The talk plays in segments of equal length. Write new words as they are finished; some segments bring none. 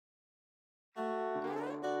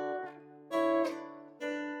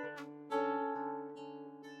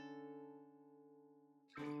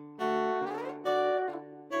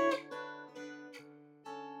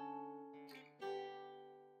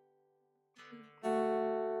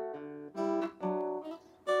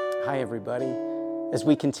Hi, everybody. As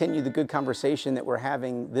we continue the good conversation that we're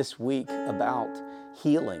having this week about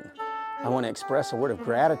healing, I want to express a word of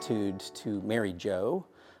gratitude to Mary Jo,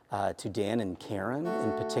 to Dan and Karen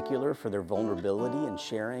in particular for their vulnerability and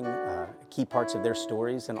sharing key parts of their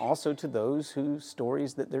stories, and also to those whose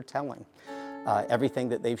stories that they're telling. Everything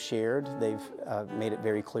that they've shared, they've made it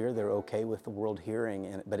very clear they're okay with the world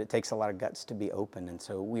hearing, but it takes a lot of guts to be open, and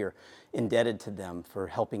so we are indebted to them for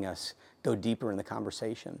helping us go deeper in the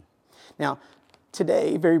conversation. Now,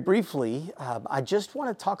 today, very briefly, I just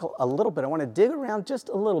want to talk a little bit. I want to dig around just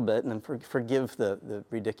a little bit, and then forgive the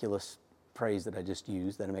ridiculous phrase that I just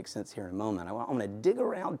used. That'll make sense here in a moment. I'm going to dig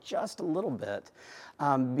around just a little bit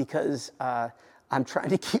because I'm trying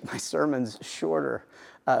to keep my sermons shorter,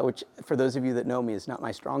 which for those of you that know me is not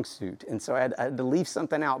my strong suit. And so I had to leave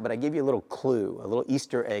something out, but I gave you a little clue, a little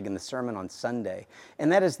Easter egg in the sermon on Sunday.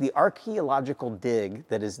 And that is the archaeological dig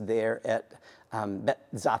that is there at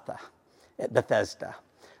Betzatha, at Bethesda,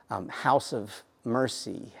 house of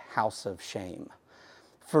mercy, house of shame.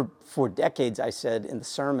 For decades, I said in the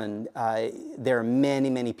sermon, there are many,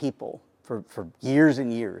 many people, for years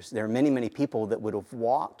and years, there are many, many people that would have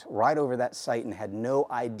walked right over that site and had no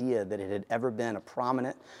idea that it had ever been a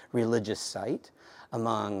prominent religious site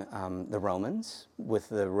among the Romans, with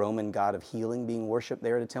the Roman god of healing being worshipped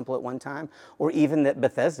there at a temple at one time, or even that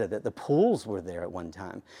Bethesda, that the pools were there at one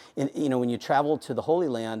time. And, when you travel to the Holy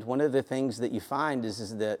Land, one of the things that you find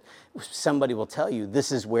is that somebody will tell you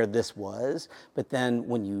this is where this was, but then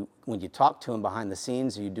when you talk to them behind the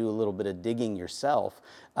scenes, or you do a little bit of digging yourself,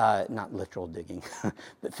 not literal digging,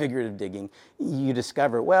 but figurative digging, you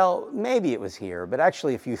discover, well, maybe it was here, but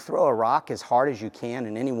actually if you throw a rock as hard as you can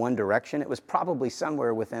in any one direction, it was probably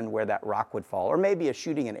somewhere within where that rock would fall, or maybe a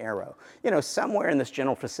shooting an arrow, somewhere in this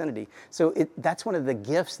general vicinity. So that's one of the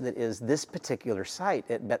gifts that is this particular site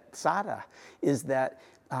at Bethsaida, is that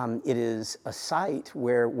it is a site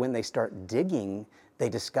where when they start digging, they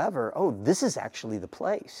discover, oh, this is actually the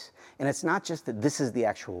place. And it's not just that this is the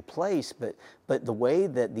actual place, but the way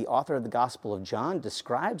that the author of the Gospel of John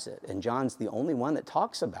describes it, and John's the only one that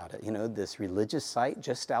talks about it, this religious site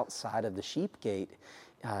just outside of the Sheep Gate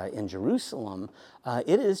in Jerusalem,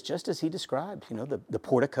 it is just as he described. The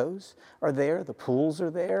porticos are there, the pools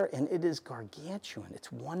are there, and it is gargantuan.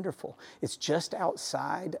 It's wonderful. It's just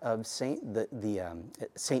outside of St.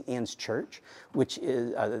 Anne's Church, which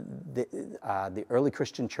is the early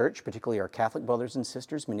Christian church, particularly our Catholic brothers and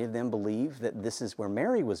sisters. Many of them believe that this is where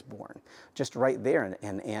Mary was born, just right there,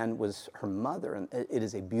 and Anne was her mother, and it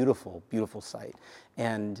is a beautiful, beautiful site.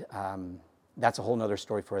 And that's a whole nother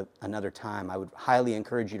story for another time. I would highly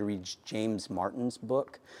encourage you to read James Martin's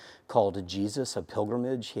book called Jesus, a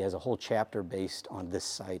Pilgrimage. He has a whole chapter based on this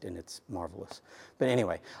site, and it's marvelous. But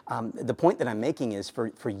anyway, the point that I'm making is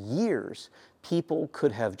for years, people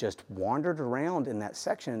could have just wandered around in that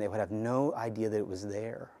section, and they would have no idea that it was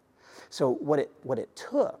there. So what it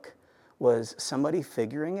took was somebody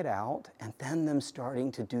figuring it out, and then them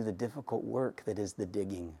starting to do the difficult work that is the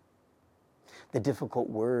digging. The difficult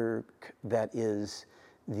work that is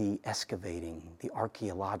the excavating, the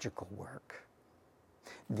archaeological work,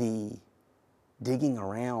 the digging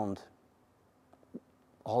around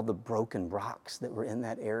all the broken rocks that were in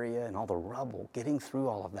that area and all the rubble, getting through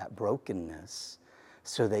all of that brokenness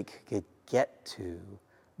so they could get to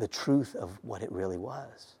the truth of what it really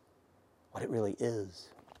was, what it really is.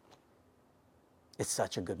 It's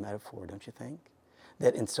such a good metaphor, don't you think?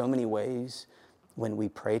 That in so many ways, when we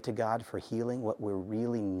pray to God for healing, what we're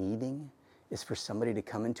really needing is for somebody to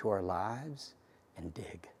come into our lives and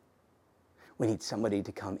dig. We need somebody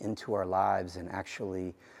to come into our lives and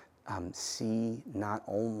actually see not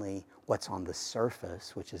only what's on the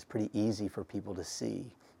surface, which is pretty easy for people to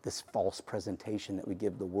see, this false presentation that we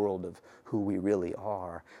give the world of who we really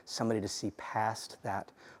are, somebody to see past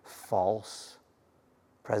that false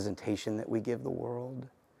presentation that we give the world,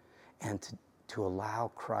 and to allow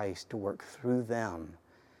Christ to work through them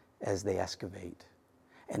as they excavate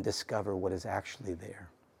and discover what is actually there,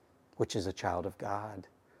 which is a child of God,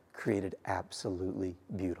 created absolutely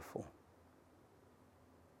beautiful.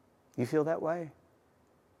 You feel that way?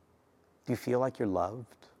 Do you feel like you're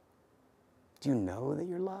loved? Do you know that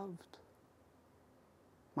you're loved?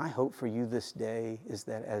 My hope for you this day is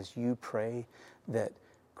that as you pray that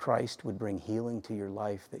Christ would bring healing to your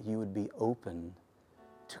life, that you would be open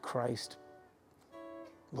to Christ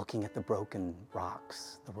looking at the broken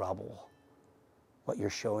rocks, the rubble, what you're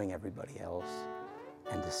showing everybody else,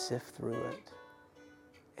 and to sift through it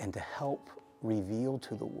and to help reveal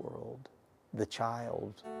to the world the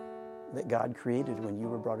child that God created when you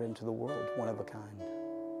were brought into the world, one of a kind.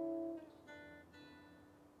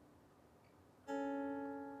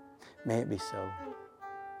 May it be so.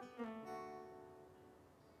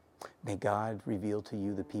 May God reveal to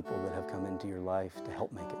you the people that have come into your life to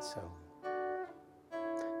help make it so.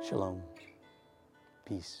 Shalom.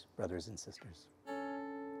 Peace, brothers and sisters.